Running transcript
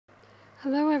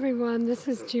Hello everyone, this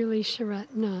is Julie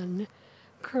Charette Nunn,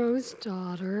 Crow's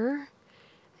daughter,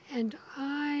 and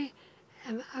I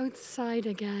am outside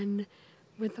again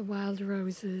with the wild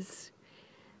roses,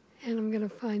 and I'm going to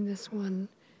find this one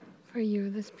for you,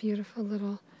 this beautiful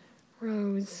little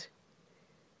rose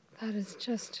that is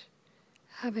just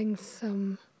having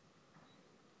some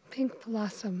pink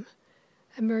blossom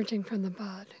emerging from the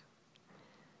bud.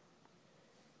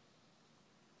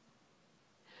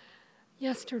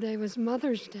 Yesterday was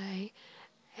Mother's Day,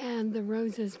 and the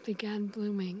roses began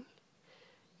blooming.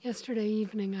 Yesterday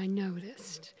evening I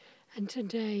noticed, and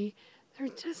today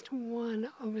there's just one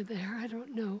over there. I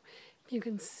don't know if you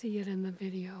can see it in the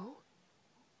video.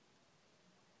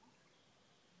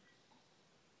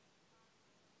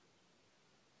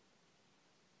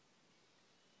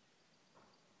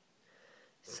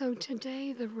 So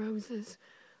today the roses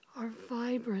are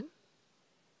vibrant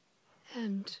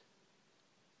and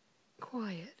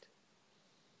quiet.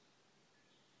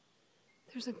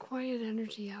 There's a quiet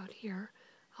energy out here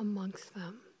amongst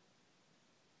them.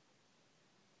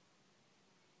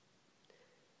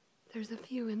 There's a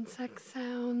few insect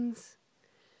sounds.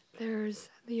 There's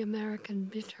the American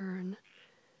bittern.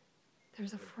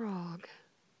 There's a frog.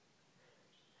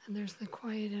 And there's the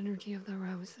quiet energy of the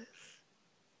roses.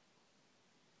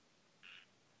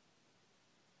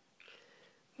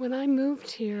 When I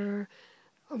moved here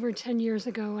over 10 years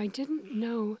ago, I didn't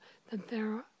know that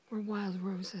there were wild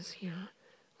roses here,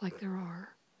 like there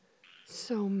are.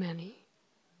 So many.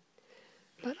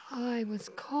 But I was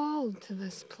called to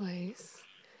this place.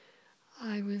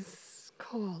 I was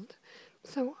called.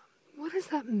 So what does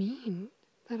that mean,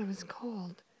 that I was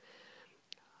called?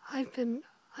 I've been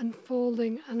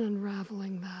unfolding and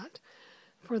unraveling that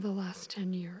for the last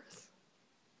 10 years.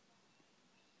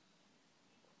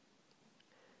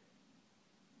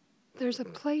 There's a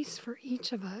place for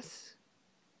each of us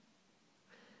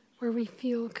where we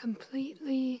feel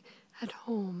completely at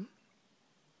home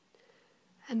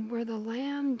and where the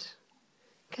land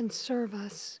can serve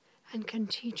us and can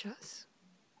teach us.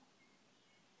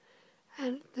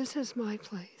 And this is my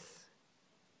place.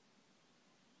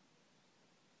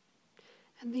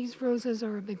 And these roses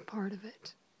are a big part of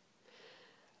it.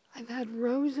 I've had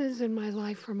roses in my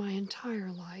life for my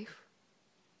entire life.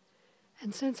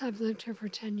 And since I've lived here for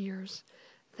 10 years,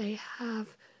 they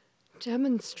have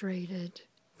demonstrated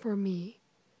for me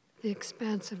the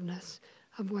expansiveness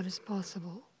of what is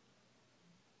possible.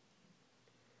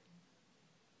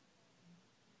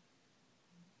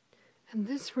 And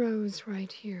this rose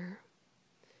right here,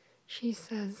 she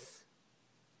says,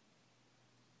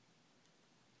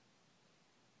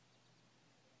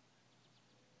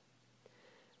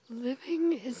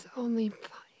 living is only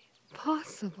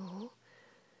possible.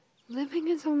 Living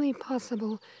is only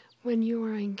possible when you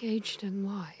are engaged in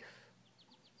life.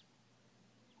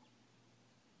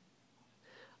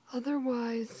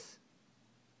 Otherwise,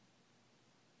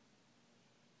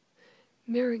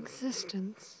 mere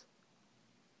existence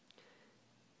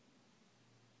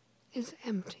is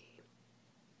empty.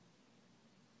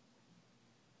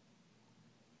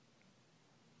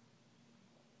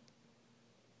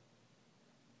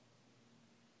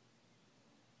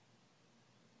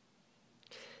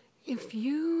 If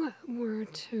you were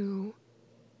to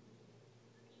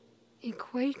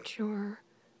equate your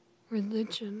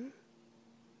religion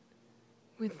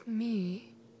with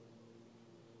me,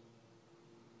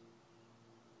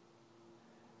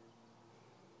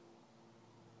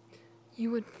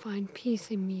 you would find peace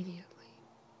immediately.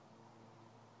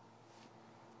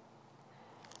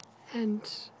 And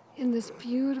in this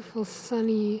beautiful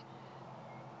sunny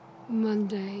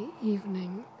Monday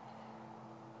evening,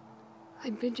 I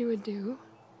bid you adieu,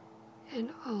 and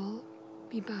I'll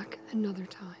be back another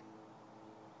time.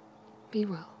 Be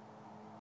well.